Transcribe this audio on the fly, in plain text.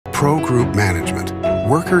Pro Group Management.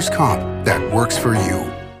 Workers' comp that works for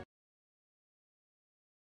you.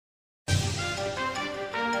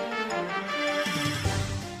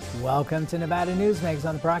 Welcome to Nevada Newsmakers.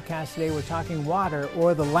 On the broadcast today, we're talking water,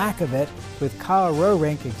 or the lack of it, with Kyle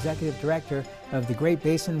Roerink, Executive Director of the Great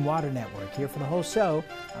Basin Water Network, here for the whole show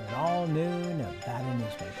on an all-new Nevada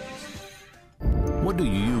Newsmakers. What do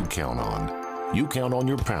you count on? You count on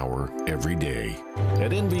your power every day.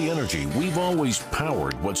 At NV Energy, we've always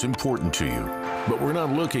powered what's important to you, but we're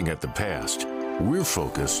not looking at the past. We're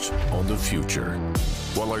focused on the future.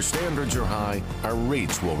 While our standards are high, our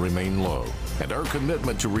rates will remain low. And our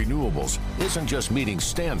commitment to renewables isn't just meeting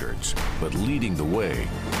standards, but leading the way.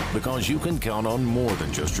 Because you can count on more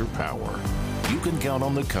than just your power. You can count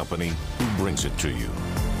on the company who brings it to you.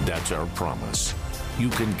 That's our promise. You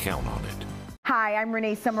can count on it. Hi, I'm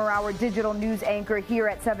Renee Summerauer, digital news anchor here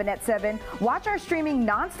at 7 at 7. Watch our streaming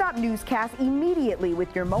nonstop newscast immediately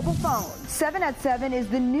with your mobile phone. 7 at 7 is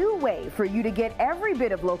the new way for you to get every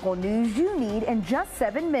bit of local news you need in just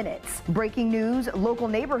 7 minutes. Breaking news, local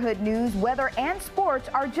neighborhood news, weather, and sports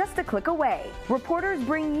are just a click away. Reporters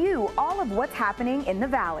bring you all of what's happening in the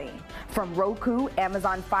Valley. From Roku,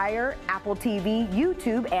 Amazon Fire, Apple TV,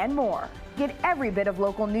 YouTube, and more. Get every bit of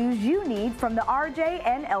local news you need from the RJ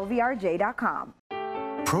and LVRJ.com.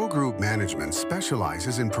 Pro Group Management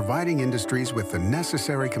specializes in providing industries with the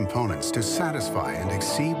necessary components to satisfy and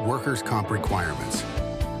exceed workers' comp requirements.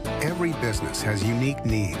 Every business has unique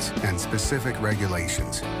needs and specific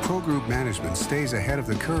regulations. Pro Group Management stays ahead of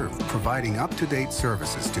the curve, providing up-to-date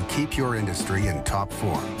services to keep your industry in top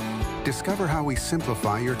form. Discover how we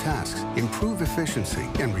simplify your tasks, improve efficiency,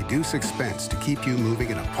 and reduce expense to keep you moving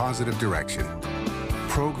in a positive direction.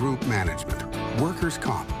 Pro Group Management. Workers'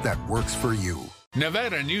 comp that works for you.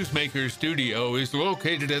 Nevada Newsmakers Studio is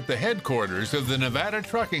located at the headquarters of the Nevada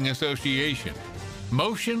Trucking Association.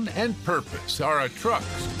 Motion and purpose are a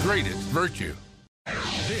truck's greatest virtue.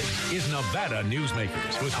 This is Nevada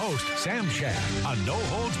Newsmakers with host Sam Shad, a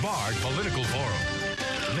no-holds-barred political forum.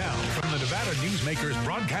 Now, from the Nevada Newsmakers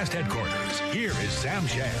broadcast headquarters, here is Sam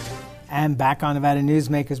Shad. And back on Nevada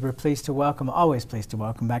Newsmakers, we're pleased to welcome, always pleased to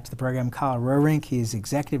welcome back to the program, Kyle Roerink. He is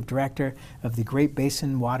Executive Director of the Great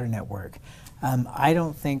Basin Water Network. I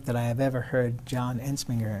don't think that I have ever heard John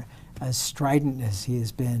Ensminger as strident as he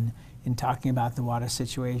has been in talking about the water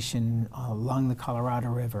situation along the Colorado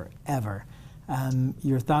River, ever.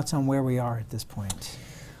 Your thoughts on where we are at this point?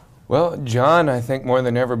 Well, John, I think more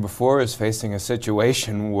than ever before is facing a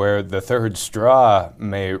situation where the third straw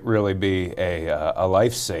may really be a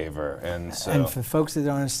lifesaver. And for folks that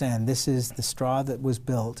don't understand, this is the straw that was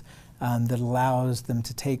built that allows them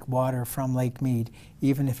to take water from Lake Mead,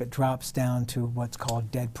 even if it drops down to what's called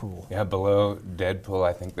dead pool. Yeah, below dead pool,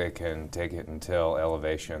 I think they can take it until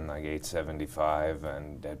elevation like 875,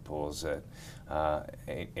 and dead pool's at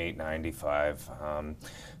 895.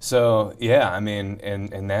 So yeah, I mean,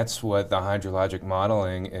 and that's what the hydrologic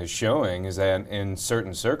modeling is showing, is that in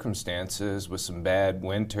certain circumstances with some bad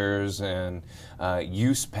winters and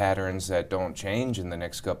use patterns that don't change in the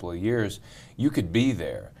next couple of years, you could be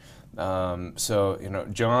there. So, you know,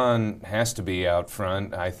 John has to be out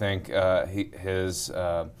front. I think his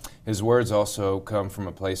words also come from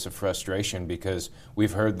a place of frustration, because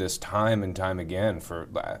we've heard this time and time again for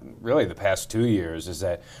really the past 2 years, is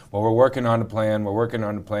that, well, we're working on a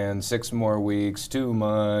plan, 6 more weeks, 2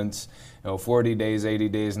 months, 40 days, 80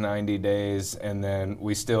 days, 90 days, and then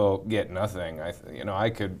we still get nothing. I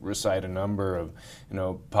could recite a number of,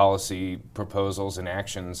 policy proposals and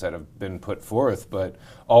actions that have been put forth, but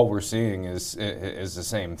all we're seeing is the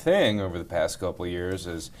same thing over the past couple of years,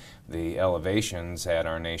 as the elevations at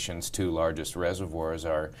our nation's 2 largest reservoirs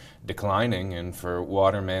are declining, and for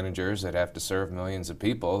water managers that have to serve millions of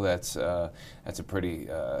people, that's a pretty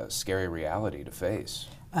scary reality to face.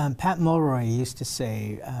 Pat Mulroy used to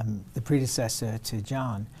say, the predecessor to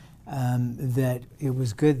John, that it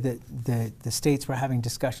was good that the states were having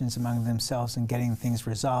discussions among themselves and getting things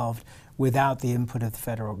resolved without the input of the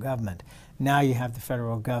federal government. Now you have the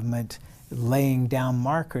federal government laying down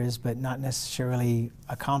markers but not necessarily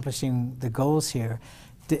accomplishing the goals here.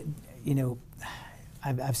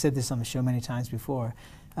 I've said this on the show many times before.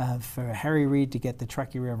 For Harry Reid to get the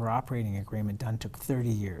Truckee River operating agreement done took 30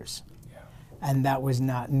 years. And that was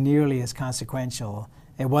not nearly as consequential.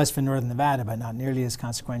 It was for Northern Nevada, but not nearly as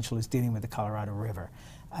consequential as dealing with the Colorado River.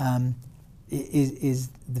 Is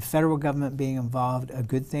the federal government being involved a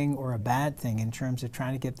good thing or a bad thing in terms of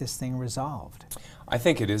trying to get this thing resolved? I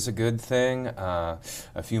think it is a good thing. A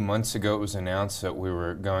few months ago, it was announced that we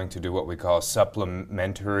were going to do what we call a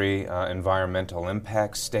supplementary environmental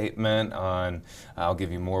impact statement on, I'll give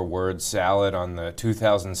you more word salad, on the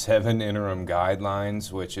 2007 interim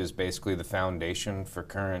guidelines, which is basically the foundation for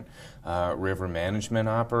current river management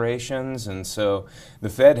operations. And so the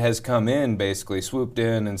Fed has come in, basically swooped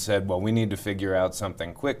in and said, well, we need to figure out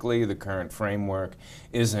something quickly. The current framework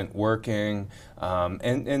isn't working.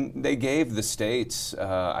 And they gave the states,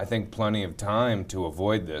 I think, plenty of time to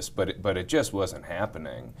avoid this, but it just wasn't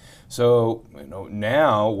happening. So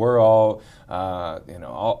now we're all,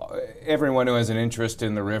 everyone who has an interest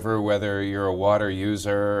in the river, whether you're a water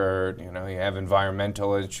user or you have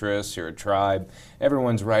environmental interests, you're a tribe,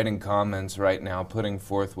 everyone's writing comments right now, putting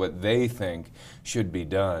forth what they think should be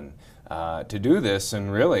done. To do this,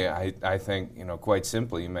 and really, I think, quite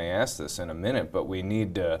simply, you may ask this in a minute, but we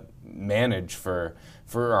need to manage for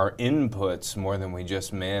our inputs more than we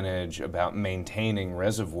just manage about maintaining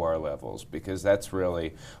reservoir levels, because that's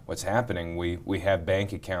really what's happening. We have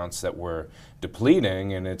bank accounts that we're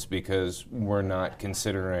depleting, and it's because we're not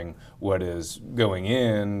considering what is going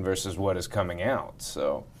in versus what is coming out.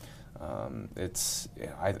 So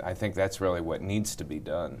I think that's really what needs to be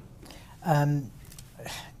done.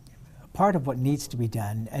 Part of what needs to be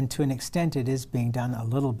done, and to an extent it is being done a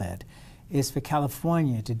little bit, is for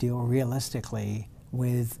California to deal realistically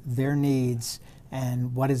with their needs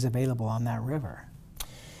and what is available on that river.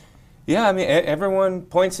 Yeah, I mean, everyone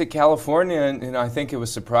points at California, and I think it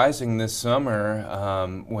was surprising this summer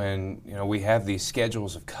when we have these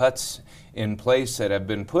schedules of cuts in place that have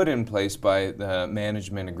been put in place by the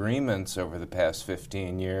management agreements over the past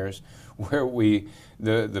 15 years, where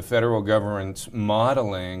the federal government's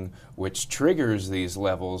modeling, which triggers these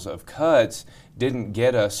levels of cuts, didn't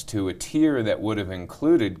get us to a tier that would have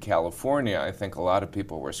included California. I think a lot of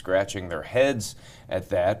people were scratching their heads at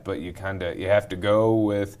that, but you have to go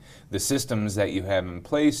with the systems that you have in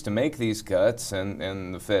place to make these cuts,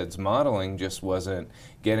 and the Fed's modeling just wasn't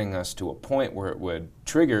getting us to a point where it would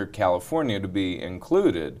trigger California to be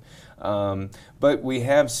included. But we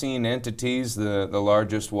have seen entities, the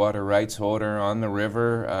largest water rights holder on the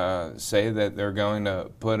river, say that they're going to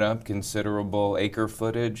put up considerable acre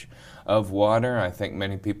footage of water. I think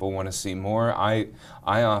many people want to see more. I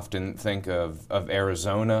often think of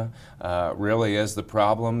Arizona really as the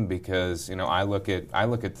problem, because I look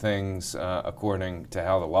at things according to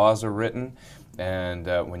how the laws are written. And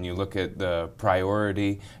when you look at the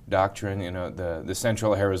priority doctrine, the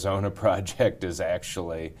Central Arizona Project is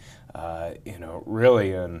actually,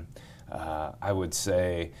 really in, I would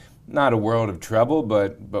say, not a world of trouble,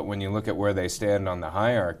 but when you look at where they stand on the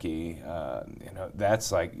hierarchy,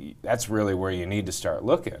 that's really where you need to start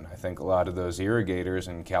looking. I think a lot of those irrigators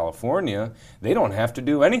in California, they don't have to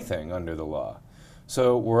do anything under the law.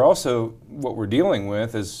 So what we're dealing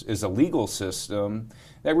with is a legal system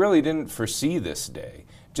that really didn't foresee this day.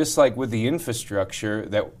 Just like with the infrastructure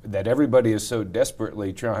that everybody is so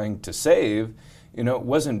desperately trying to save, it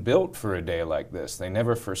wasn't built for a day like this. They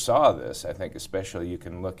never foresaw this. I think especially you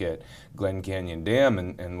can look at Glen Canyon Dam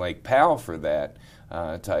and Lake Powell for that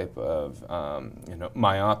type of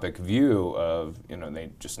myopic view of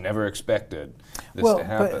they just never expected this to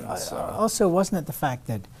happen. But also, wasn't it the fact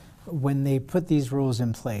that when they put these rules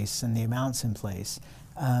in place and the amounts in place,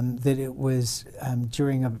 that it was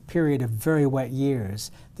during a period of very wet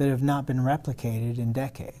years that have not been replicated in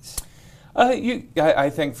decades? I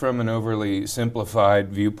think from an overly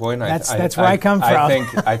simplified viewpoint, that's where I come from.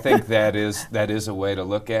 I think that is a way to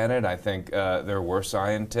look at it. I think there were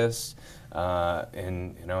scientists at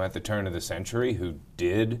the turn of the century who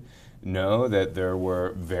did know that there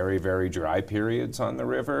were very, very dry periods on the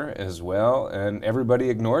river as well, and everybody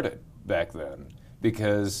ignored it back then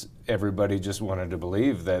because everybody just wanted to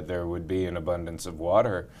believe that there would be an abundance of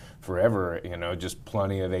water forever, just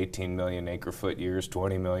plenty of 18 million acre-foot years,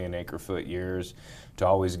 20 million acre-foot years to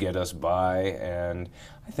always get us by. And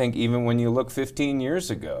I think even when you look 15 years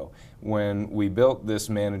ago, when we built this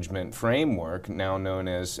management framework, now known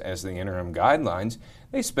as the interim guidelines,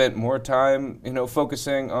 they spent more time,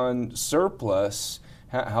 focusing on surplus,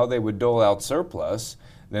 how they would dole out surplus,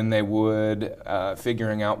 than they would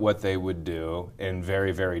figuring out what they would do in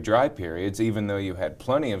very, very dry periods, even though you had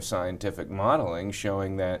plenty of scientific modeling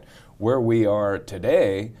showing that where we are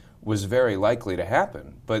today was very likely to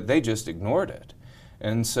happen, but they just ignored it.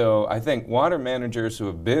 And so I think water managers who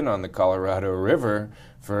have been on the Colorado River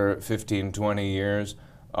for 15, 20 years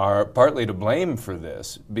are partly to blame for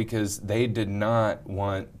this, because they did not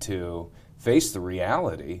want to face the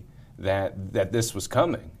reality that this was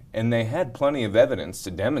coming. And they had plenty of evidence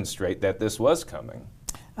to demonstrate that this was coming.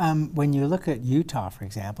 When you look at Utah, for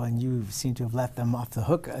example, and you seem to have let them off the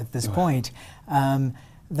hook at this point,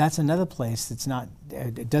 that's another place that's not,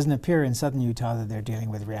 it doesn't appear in southern Utah that they're dealing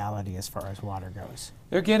with reality as far as water goes.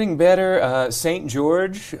 They're getting better. St.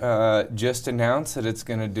 George just announced that it's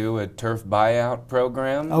going to do a turf buyout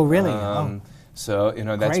program. Oh, really? So, you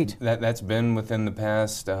know, that's been within the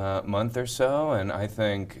past month or so, and I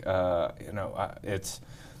think, you know, it's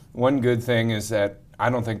one good thing is that I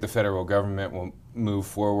don't think the federal government will move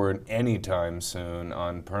forward anytime soon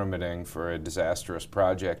on permitting for a disastrous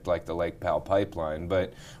project like the Lake Powell pipeline.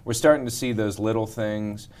 But we're starting to see those little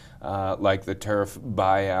things like the turf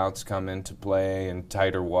buyouts come into play and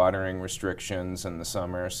tighter watering restrictions in the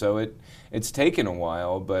summer. So it's taken a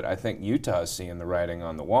while, but I think Utah's seeing the writing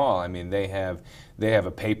on the wall. I mean, they have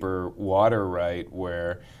a paper water right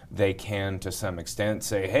where they can, to some extent,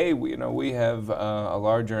 say, hey, we have a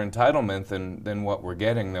larger entitlement than what we're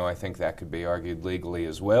getting, though I think that could be argued legally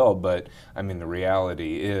as well. But, I mean, the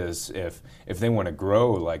reality is if they want to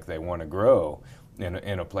grow like they want to grow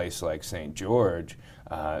in a place like St. George,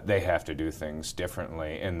 they have to do things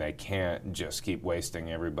differently, and they can't just keep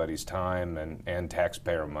wasting everybody's time and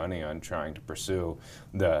taxpayer money on trying to pursue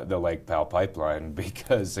the Lake Powell pipeline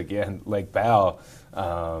because, again, Lake Powell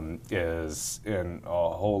is in a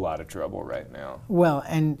whole lot of trouble right now. Well,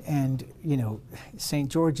 and you know,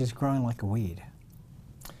 St. George is growing like a weed.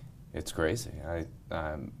 It's crazy. I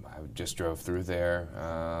just drove through there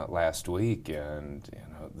last week, and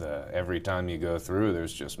you know, every time you go through,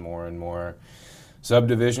 there's just more and more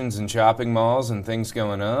subdivisions and shopping malls and things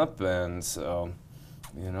going up, and so,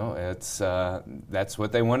 you know, it's that's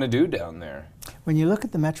what they want to do down there. When you look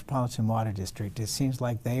at the Metropolitan Water District, it seems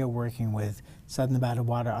like they are working with Southern Nevada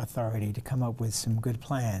Water Authority to come up with some good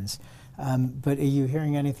plans. But are you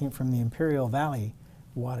hearing anything from the Imperial Valley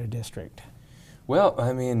Water District? Well,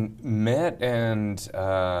 I mean, Met and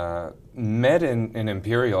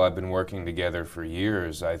Imperial have been working together for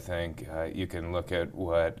years. I think you can look at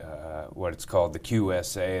what it's called the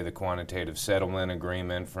QSA, the Quantitative Settlement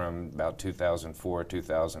Agreement from about 2004,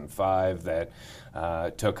 2005, that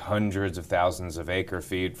took hundreds of thousands of acre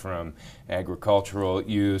feet from agricultural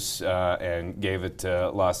use and gave it to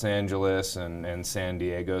Los Angeles and San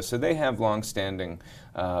Diego. So they have longstanding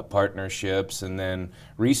partnerships, and then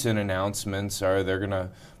recent announcements are they're going to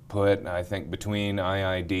put, I think, between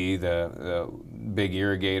IID, the big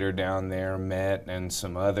irrigator down there, Met, and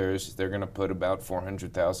some others, they're going to put about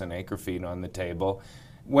 400,000 acre feet on the table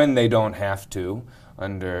when they don't have to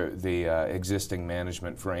under the existing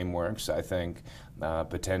management frameworks. I think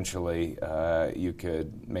potentially you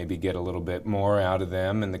could maybe get a little bit more out of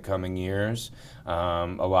them in the coming years. A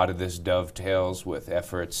lot of this dovetails with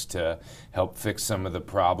efforts to help fix some of the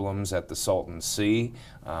problems at the Salton Sea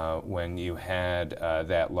when you had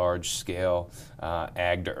that large-scale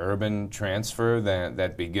ag to urban transfer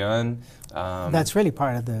that begun. That's really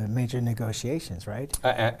part of the major negotiations, right?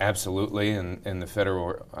 Absolutely, and the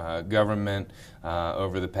federal government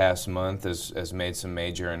over the past month has made some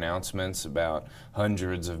major announcements about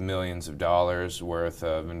hundreds of millions of dollars worth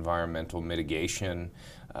of environmental mitigation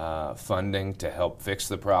funding to help fix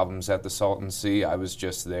the problems at the Salton Sea. I was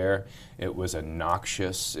just there. It was a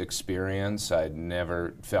noxious experience. I'd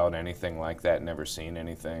never felt anything like that, never seen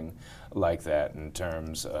anything like that in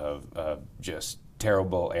terms of just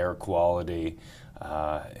terrible air quality,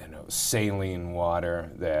 saline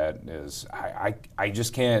water that is, I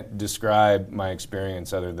just can't describe my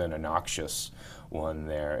experience other than a noxious one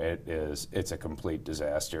there. It's a complete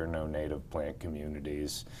disaster. No native plant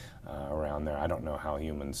communities around there. I don't know how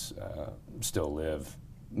humans still live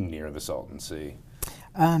near the Salton Sea.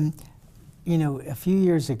 You know, a few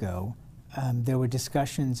years ago, there were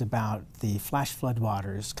discussions about the flash flood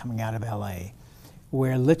waters coming out of LA,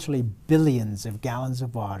 where literally billions of gallons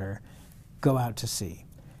of water go out to sea.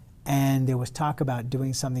 And there was talk about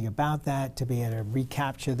doing something about that to be able to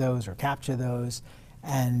recapture those or capture those,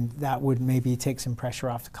 and that would maybe take some pressure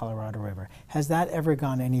off the Colorado River. Has that ever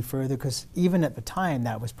gone any further? Because even at the time,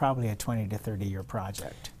 that was probably a 20 to 30-year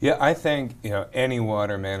project. Yeah, I think any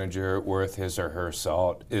water manager worth his or her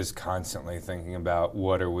salt is constantly thinking about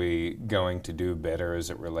what are we going to do better as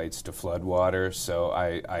it relates to floodwaters. So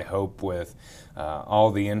I hope with all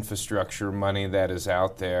the infrastructure money that is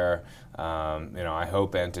out there, I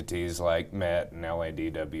hope entities like MET and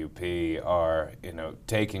LADWP are,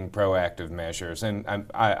 taking proactive measures, and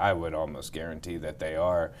I would almost guarantee that they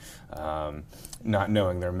are, not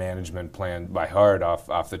knowing their management plan by heart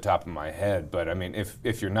off the top of my head. But I mean,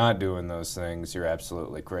 if you're not doing those things, you're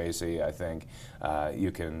absolutely crazy. I think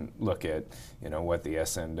you can look at, what the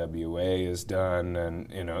SNWA has done,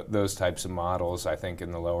 and those types of models. I think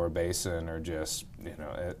in the lower basin are just,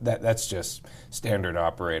 that's just standard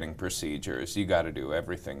operating procedures. You got to do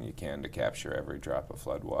everything you can to capture every drop of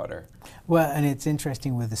flood water. Well, and it's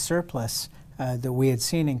interesting with the surplus that we had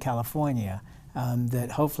seen in California,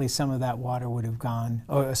 that hopefully some of that water would have gone,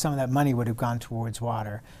 or some of that money would have gone towards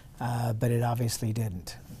water, but it obviously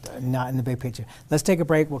didn't. Not in the big picture. Let's take a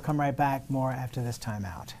break. We'll come right back. More after this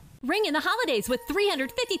timeout. Ring in the holidays with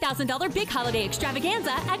 $350,000 big holiday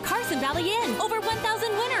extravaganza at Carson Valley Inn. Over 1,000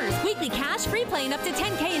 winners. Weekly cash, free play, and up to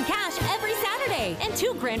 $10K in cash every Saturday. And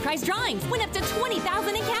 2 grand prize drawings. Win up to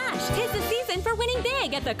 $20,000 in cash. 'Tis the season for winning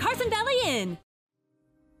big at the Carson Valley Inn.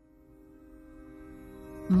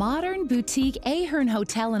 Modern boutique Ahern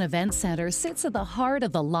Hotel and Event Center sits at the heart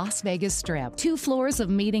of the Las Vegas Strip. 2 floors of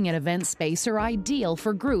meeting and event space are ideal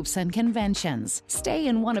for groups and conventions. Stay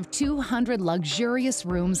in one of 200 luxurious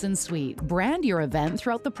rooms and suites. Brand your event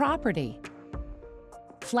throughout the property.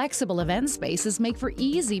 Flexible event spaces make for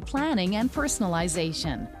easy planning and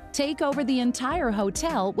personalization. Take over the entire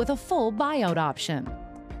hotel with a full buyout option.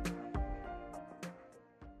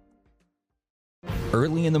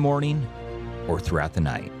 Early in the morning or throughout the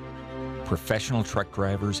night, professional truck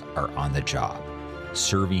drivers are on the job,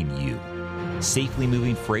 serving you, safely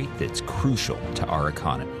moving freight that's crucial to our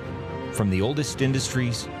economy. From the oldest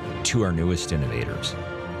industries to our newest innovators,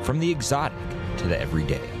 from the exotic to the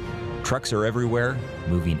everyday, trucks are everywhere,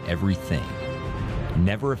 moving everything.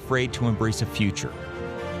 Never afraid to embrace a future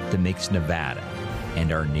that makes Nevada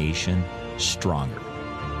and our nation stronger.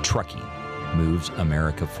 Trucking moves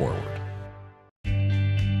America forward.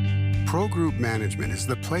 Pro Group Management is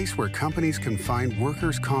the place where companies can find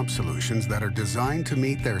workers' comp solutions that are designed to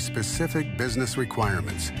meet their specific business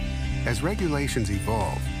requirements. As regulations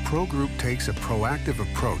evolve, Pro Group takes a proactive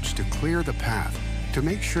approach to clear the path to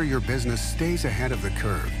make sure your business stays ahead of the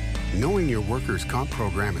curve. Knowing your workers' comp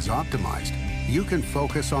program is optimized, you can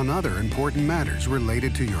focus on other important matters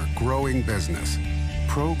related to your growing business.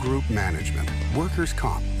 Pro Group Management, workers'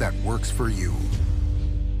 comp that works for you.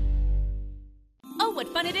 Oh, what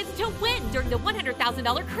fun it is to win during the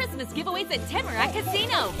 $100,000 Christmas giveaways at Tamarack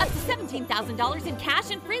Casino. Up to $17,000 in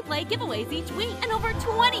cash and free play giveaways each week, and over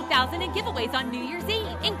 $20,000 in giveaways on New Year's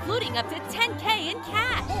Eve, including up to $10K in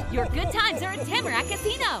cash. Your good times are at Tamarack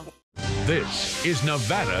Casino. This is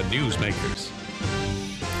Nevada Newsmakers.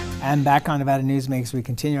 And back on Nevada Newsmakers, we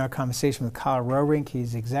continue our conversation with Kyle Roerink.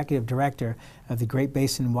 He's Executive Director of the Great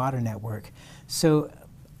Basin Water Network. So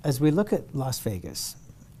as we look at Las Vegas,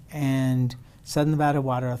 and Southern Nevada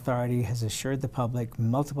Water Authority has assured the public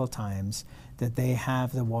multiple times that they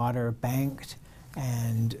have the water banked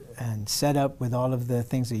and set up with all of the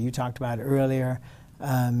things that you talked about earlier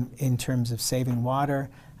in terms of saving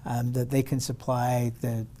water, that they can supply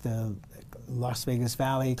the Las Vegas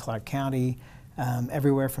Valley, Clark County,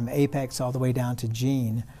 everywhere from Apex all the way down to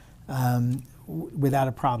Jean without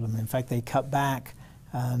a problem. In fact, they cut back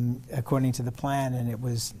according to the plan, and it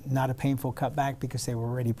was not a painful cutback because they were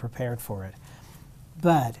already prepared for it.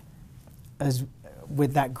 But as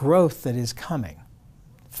with that growth that is coming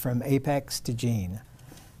from Apex to Jean,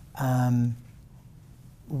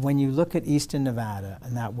 when you look at eastern Nevada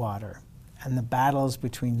and that water and the battles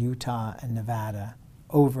between Utah and Nevada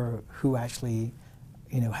over who actually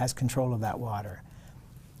has control of that water,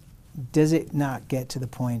 does it not get to the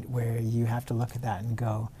point where you have to look at that and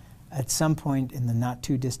go, at some point in the not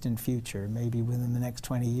too distant future, maybe within the next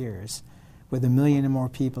 20 years, with 1 million or more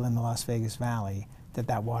people in the Las Vegas Valley,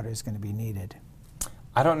 that water is going to be needed?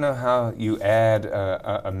 I don't know how you add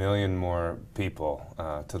 1 million more people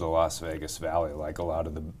to the Las Vegas Valley like a lot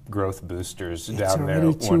of the growth boosters down there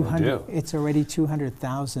want to do. It's already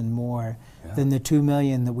 200,000 more than the 2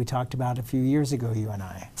 million that we talked about a few years ago, you and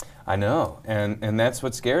I. I know, and that's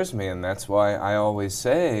what scares me, and that's why I always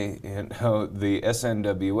say, the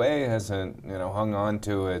SNWA hasn't, hung on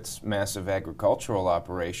to its massive agricultural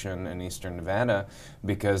operation in eastern Nevada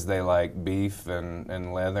because they like beef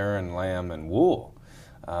and leather and lamb and wool.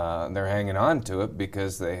 They're hanging on to it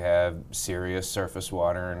because they have serious surface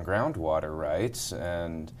water and groundwater rights,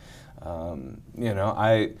 and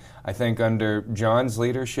I think under John's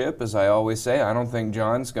leadership, as I always say, I don't think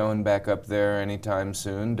John's going back up there anytime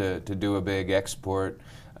soon to do a big export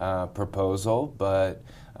proposal, but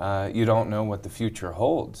you don't know what the future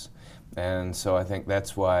holds. And so I think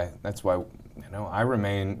that's why I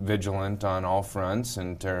remain vigilant on all fronts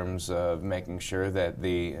in terms of making sure that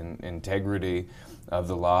the integrity of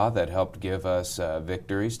the law that helped give us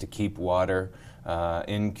victories to keep water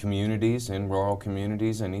in communities, in rural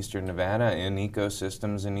communities in eastern Nevada, in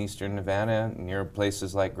ecosystems in eastern Nevada, near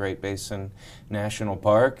places like Great Basin National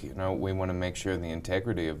Park. We want to make sure the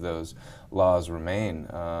integrity of those laws remain.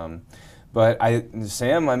 But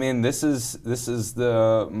Sam, I mean, this is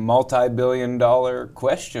the multi-billion-dollar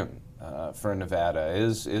question for Nevada.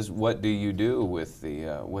 Is what do you do with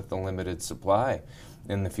the limited supply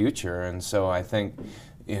in the future? And so I think,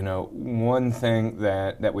 one thing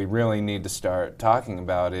that we really need to start talking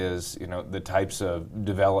about is, the types of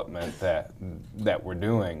development that we're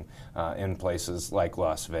doing in places like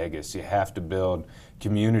Las Vegas. You have to build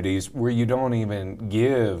communities where you don't even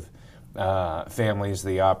give families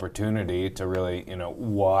the opportunity to really,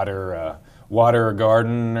 water a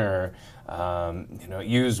garden or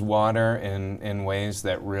use water in ways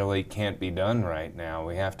that really can't be done right now.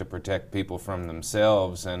 We have to protect people from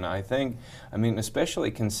themselves, and I think,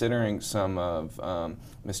 especially considering some of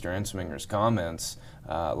Mr. Ensminger's comments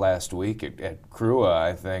last week at CRUA,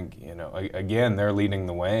 I think, again, they're leading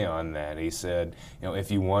the way on that. He said,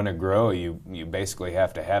 if you want to grow, you basically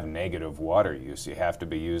have to have negative water use. You have to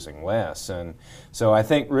be using less. And so I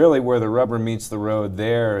think really where the rubber meets the road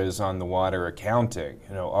there is on the water accounting.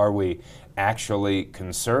 Are we actually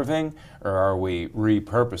conserving or are we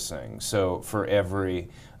repurposing? So for every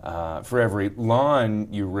lawn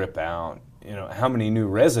you rip out, how many new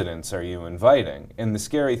residents are you inviting? And the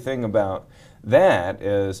scary thing about that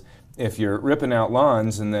is if you're ripping out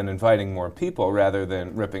lawns and then inviting more people rather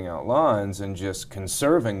than ripping out lawns and just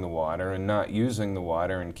conserving the water and not using the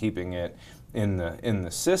water and keeping it in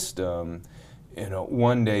the system,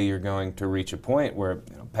 one day you're going to reach a point where,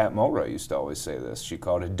 Pat Mulroy used to always say this, she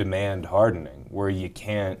called it demand hardening, where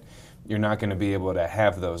you're not going to be able to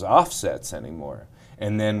have those offsets anymore.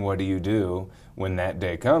 And then what do you do when that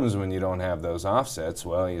day comes when you don't have those offsets?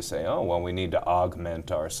 Well, you say, we need to augment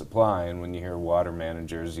our supply. And when you hear water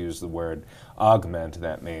managers use the word augment,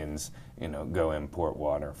 that means, go import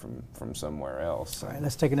water from somewhere else. All right,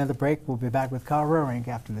 let's take another break. We'll be back with Kyle Roerink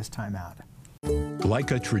after this timeout.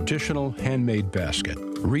 Like a traditional handmade basket,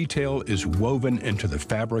 retail is woven into the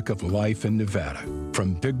fabric of life in Nevada.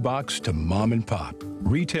 From big box to mom and pop,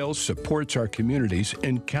 retail supports our communities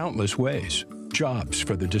in countless ways. Jobs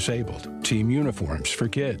for the disabled, team uniforms for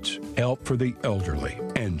kids, help for the elderly,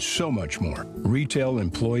 and so much more. Retail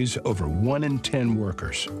employs over 1 in 10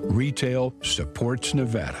 workers. Retail supports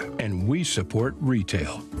Nevada, and we support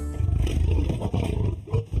retail.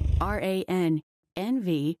 RANNV.org.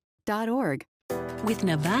 With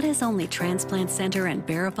Nevada's only transplant center and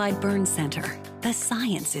verified burn center, the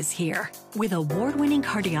science is here. With award-winning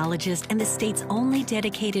cardiologist and the state's only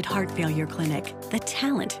dedicated heart failure clinic, the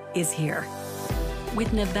talent is here.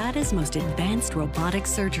 With Nevada's most advanced robotic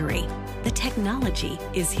surgery, the technology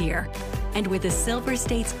is here. And with the Silver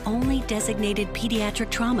State's only designated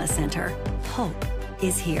pediatric trauma center, hope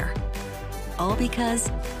is here. All because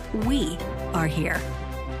we are here.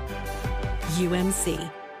 UMC.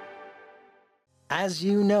 As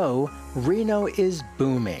you know, Reno is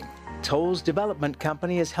booming. Toll's development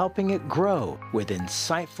company is helping it grow with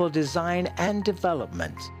insightful design and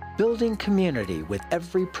development, building community with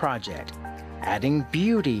every project, adding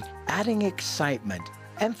beauty, adding excitement,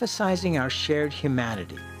 emphasizing our shared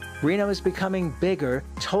humanity. Reno is becoming bigger.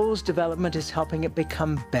 Toll's development is helping it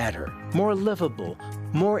become better, more livable,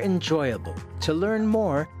 more enjoyable. To learn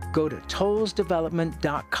more, go to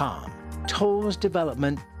tollsdevelopment.com.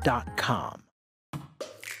 tollsdevelopment.com.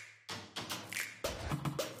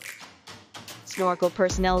 Snorkel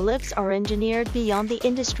personnel lifts are engineered beyond the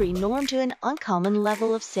industry norm to an uncommon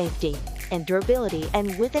level of safety and durability,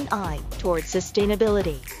 and with an eye towards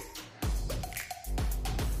sustainability.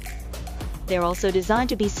 They're also designed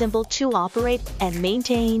to be simple to operate and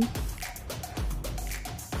maintain.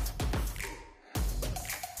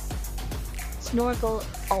 Snorkel,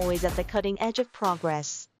 always at the cutting edge of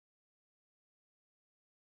progress.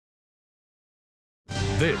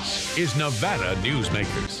 This is Nevada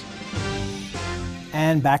Newsmakers.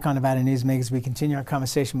 And back on Nevada Newsmakers, we continue our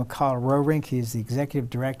conversation with Kyle Roerink. He is the Executive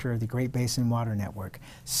Director of the Great Basin Water Network.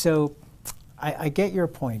 So I get your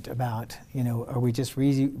point about, are we just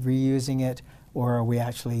reusing it or are we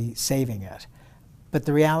actually saving it? But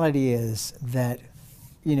the reality is that,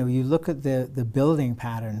 you look at the building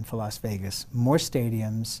pattern for Las Vegas, more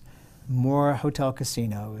stadiums, more hotel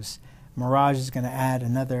casinos. Mirage is going to add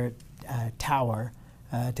another tower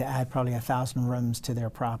to add probably 1,000 rooms to their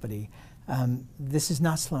property. This is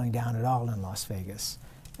not slowing down at all in Las Vegas.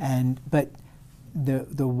 But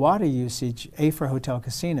the water usage, A, for hotel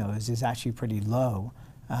casinos, is actually pretty low.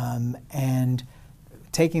 And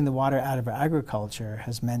taking the water out of agriculture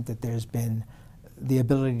has meant that there's been the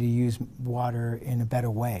ability to use water in a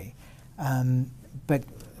better way. But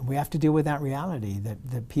we have to deal with that reality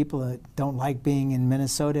that people don't like being in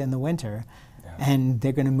Minnesota in the winter, and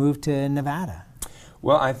they're going to move to Nevada.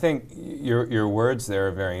 Well, I think your words there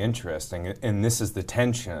are very interesting, and this is the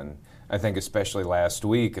tension, I think, especially last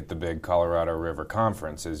week at the big Colorado River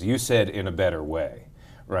Conference, is you said in a better way,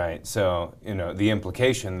 right? So, the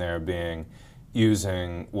implication there being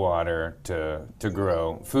using water to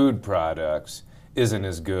grow food products isn't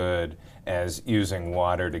as good as using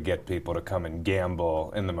water to get people to come and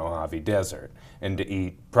gamble in the Mojave Desert and to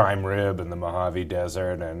eat prime rib in the Mojave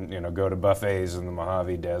Desert and go to buffets in the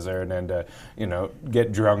Mojave Desert and to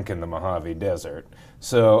get drunk in the Mojave Desert.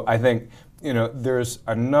 So I think there's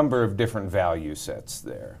a number of different value sets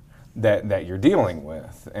there that you're dealing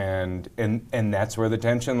with, and that's where the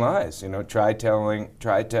tension lies. Try telling an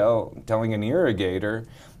irrigator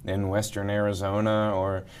in western Arizona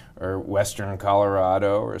or western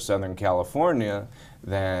Colorado or southern California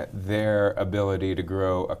that their ability to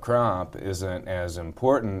grow a crop isn't as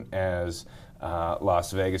important as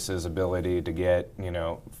Las Vegas's ability to get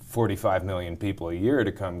 45 million people a year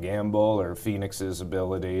to come gamble, or Phoenix's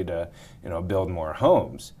ability to build more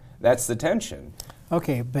homes. That's the tension.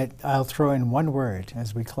 Okay, but I'll throw in one word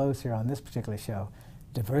as we close here on this particular show: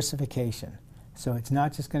 diversification. So it's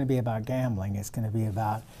not just going to be about gambling, it's going to be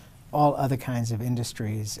about all other kinds of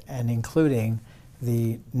industries, and including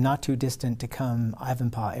the not too distant to come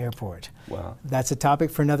Ivanpah Airport. Wow. That's a topic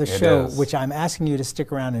for another show, which I'm asking you to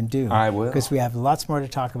stick around and do. I will. Because we have lots more to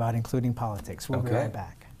talk about, including politics. We'll be right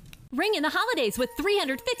back. Ring in the holidays with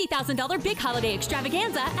 $350,000 big holiday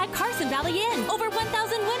extravaganza at Carson Valley Inn. Over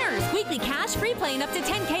 1,000 winners. Weekly cash, free play, and up to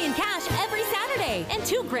 $10K in cash every Saturday. And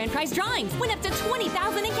 2 grand prize drawings. Win up to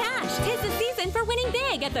 $20,000 in cash. 'Tis the season for winning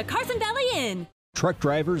big at the Carson Valley Inn. Truck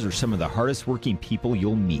drivers are some of the hardest working people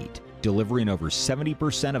you'll meet, delivering over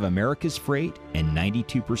 70% of America's freight and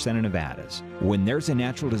 92% of Nevada's. When there's a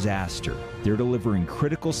natural disaster, they're delivering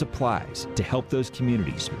critical supplies to help those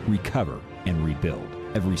communities recover and rebuild.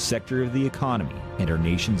 Every sector of the economy and our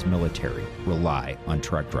nation's military rely on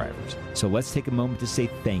truck drivers. So let's take a moment to say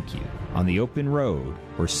thank you. On the open road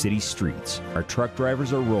or city streets, our truck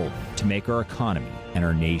drivers are rolling to make our economy and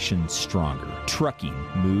our nation stronger. Trucking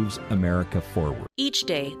moves America forward. Each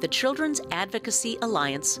day, the Children's Advocacy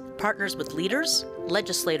Alliance partners with leaders,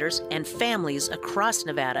 legislators, and families across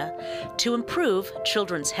Nevada to improve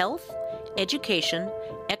children's health, education,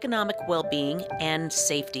 economic well-being, and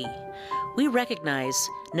safety. We recognize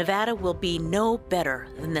Nevada will be no better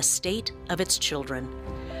than the state of its children.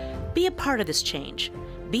 Be a part of this change.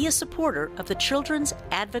 Be a supporter of the Children's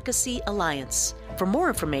Advocacy Alliance. For more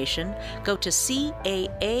information, go to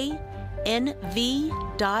caanv.org.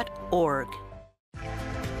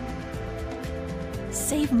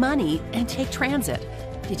 Save money and take transit.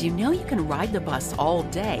 Did you know you can ride the bus all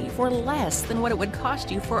day for less than what it would cost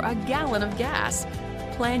you for a gallon of gas?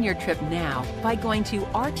 Plan your trip now by going to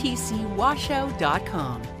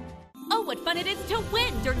rtcwashoe.com. Oh, what fun it is to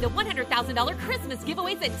win during the $100,000 Christmas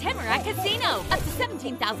giveaways at Tamarack Casino. Up to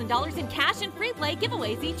 $17,000 in cash and free play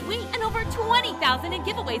giveaways each week, and over $20,000 in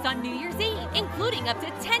giveaways on New Year's Eve, including up to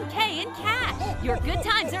 $10K in cash. Your good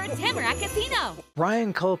times are at Tamarack Casino.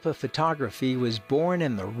 Brian Culpa Photography was born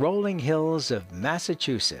in the rolling hills of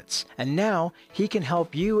Massachusetts, and now he can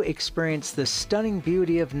help you experience the stunning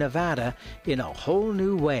beauty of Nevada in a whole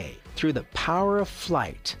new way through the power of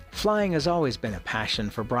flight. Flying has always been a passion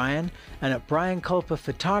for Brian, and at Brian Culpa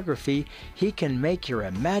Photography, he can make your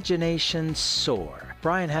imagination soar.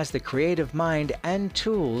 Brian has the creative mind and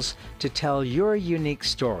tools to tell your unique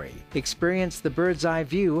story. Experience the bird's eye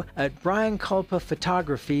view at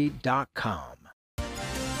brianculpaphotography.com.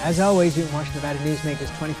 As always, you can watch Nevada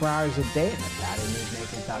Newsmakers 24 hours a day at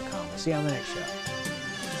NevadaNewsmakers.com. We'll see you on the next show.